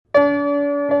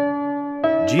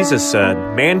Jesus said,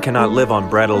 "Man cannot live on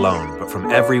bread alone, but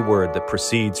from every word that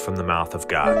proceeds from the mouth of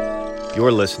God."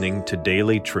 You're listening to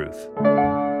Daily Truth.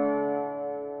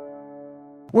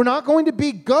 We're not going to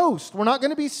be ghosts. We're not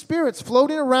going to be spirits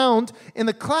floating around in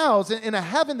the clouds in a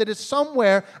heaven that is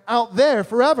somewhere out there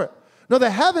forever. No,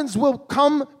 the heavens will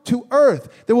come to earth.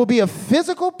 There will be a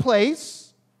physical place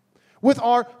with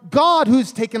our God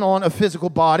who's taken on a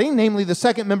physical body, namely the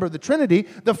second member of the Trinity,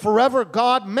 the forever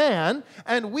God-man,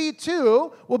 and we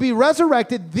too will be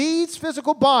resurrected, these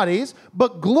physical bodies,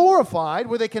 but glorified,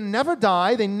 where they can never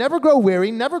die, they never grow weary,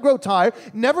 never grow tired,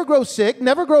 never grow sick,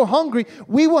 never grow hungry.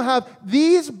 We will have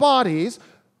these bodies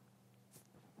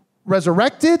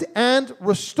resurrected and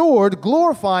restored,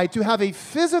 glorified, to have a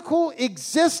physical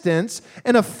existence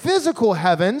in a physical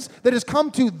heavens that has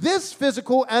come to this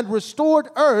physical and restored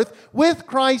earth with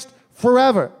Christ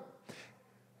forever.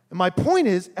 And my point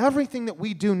is, everything that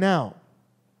we do now,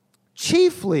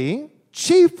 chiefly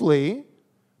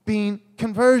being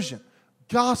conversion,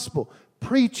 gospel,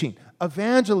 preaching,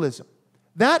 evangelism,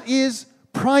 that is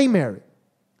primary.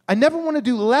 I never want to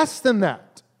do less than that.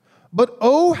 But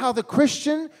oh, how the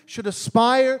Christian should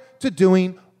aspire to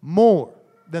doing more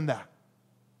than that.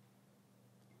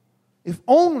 If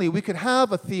only we could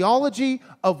have a theology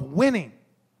of winning.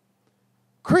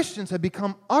 Christians have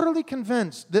become utterly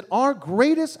convinced that our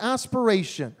greatest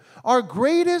aspiration, our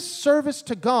greatest service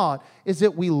to God is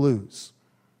that we lose.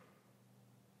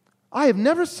 I have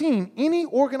never seen any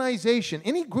organization,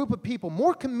 any group of people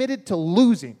more committed to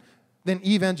losing than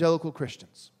evangelical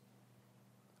Christians.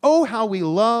 Oh, how we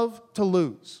love to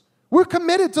lose. We're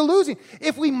committed to losing.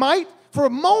 If we might, for a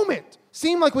moment,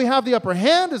 seem like we have the upper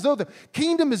hand, as though the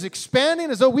kingdom is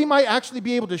expanding, as though we might actually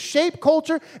be able to shape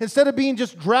culture instead of being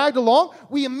just dragged along,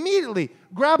 we immediately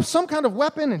grab some kind of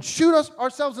weapon and shoot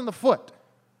ourselves in the foot.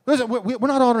 Listen, we're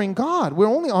not honoring God. We're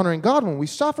only honoring God when we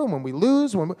suffer, when we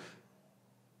lose.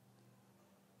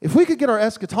 If we could get our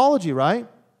eschatology right,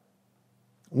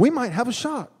 we might have a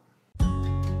shot.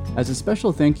 As a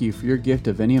special thank you for your gift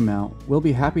of any amount, we'll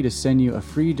be happy to send you a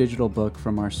free digital book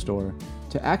from our store.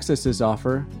 To access this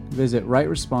offer, visit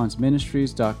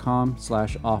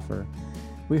rightresponseministries.com/offer.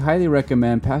 We highly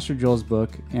recommend Pastor Joel's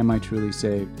book, Am I Truly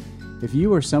Saved? If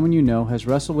you or someone you know has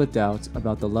wrestled with doubts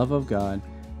about the love of God,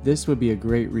 this would be a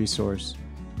great resource.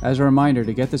 As a reminder,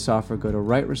 to get this offer, go to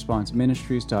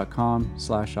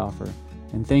rightresponseministries.com/offer.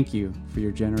 And thank you for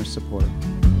your generous support.